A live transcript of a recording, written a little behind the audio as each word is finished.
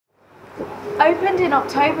Opened in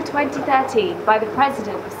October 2013 by the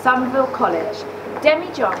president of Somerville College,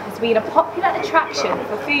 Demi John has been a popular attraction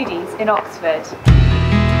for foodies in Oxford.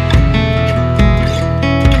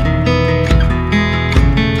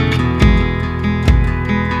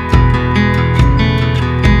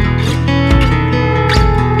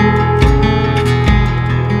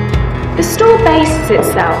 The store bases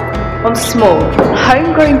itself on small,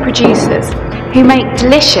 homegrown producers who make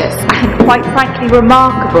delicious and quite frankly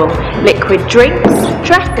remarkable liquid drinks,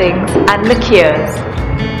 dressings and liqueurs.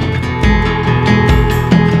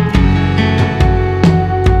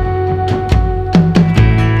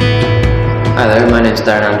 Hi there, my name is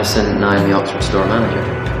Darren Anderson and I'm the Oxford store manager.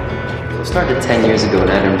 I started 10 years ago in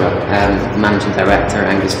Edinburgh. Managing director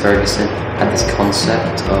Angus Ferguson had this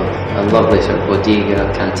concept of a lovely sort of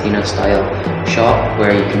bodega, cantina style shop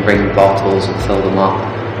where you can bring bottles and fill them up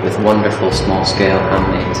with wonderful small scale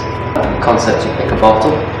handmade. The concept, you pick a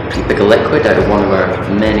bottle, you pick a liquid out of one of our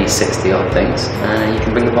many 60 odd things and you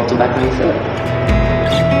can bring the bottle back when you fill it.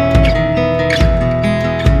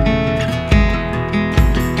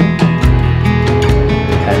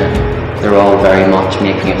 They're all very much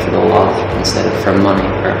making it for the love instead of for money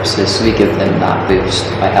purposes, so we give them that boost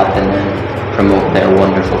by helping them promote their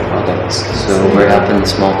wonderful products. So we're helping the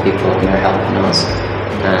small people and they're helping us,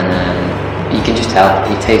 and you can just help.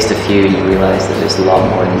 You taste a few and you realise that there's a lot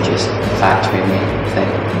more than just a factory made thing.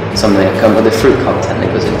 Some of them come with the fruit content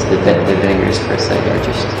that goes into the vinegars per se are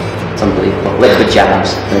just, it's unbelievable. Liquid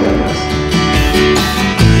jams, they're nice.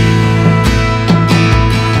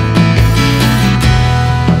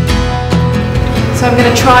 So I'm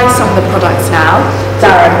going to try some of the products now.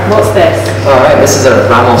 Darren, what's this? Alright, this is our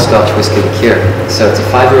Bramall Scotch Whisky Liqueur. So it's a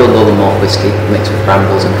 5-year-old Lola malt whisky mixed with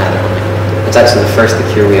brambles and heather honey. It's actually the first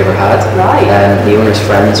liqueur we ever had. Right. The owner's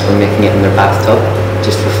friends were making it in their bathtub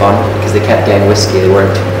just for fun because they kept getting whiskey they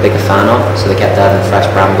weren't big a fan of, so they kept adding fresh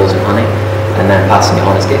brambles and honey and then passing it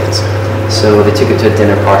on as gifts. So they took it to a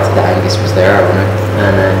dinner party that Angus was there, our owner,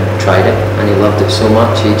 and tried it, and he loved it so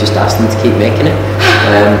much he just asked them to keep making it.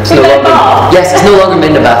 It's no longer, yes, it's no longer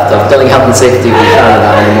made in the bathtub. Don't think health and safety would be a fan of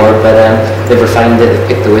that anymore, but they've refined it, they've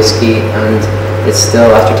picked the whiskey, and it's still,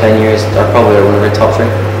 after 10 years, probably one of our top 3.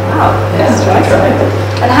 Wow, yeah,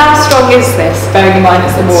 and how strong is this, bearing in mind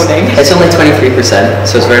it's the morning? It's only 23%,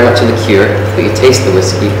 so it's very much a liqueur, but you taste the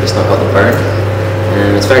whiskey, but it's not got the burn.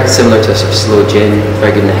 It's very similar to a sort of slow gin,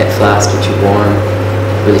 very good in a hip flask, keeps you warm,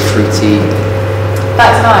 really fruity.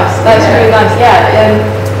 That's nice, that's really nice, yeah.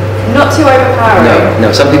 Not too overpowering.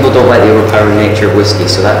 No, some people don't like the overpowering nature of whiskey,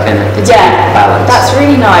 so that kind of, it's a good balance. That's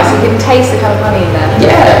really nice, you can taste the kind of honey in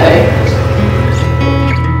there. Yeah.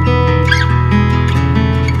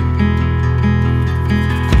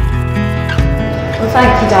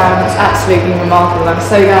 Thank you, Darren, that's absolutely remarkable. I'm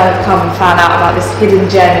so glad I've come and found out about this hidden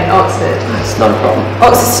gem in Oxford. It's not a problem.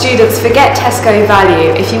 Oxford students, forget Tesco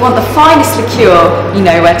value. If you want the finest liqueur, you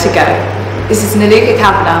know where to go. This is Naluka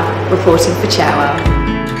Kavanagh reporting for Cherwell.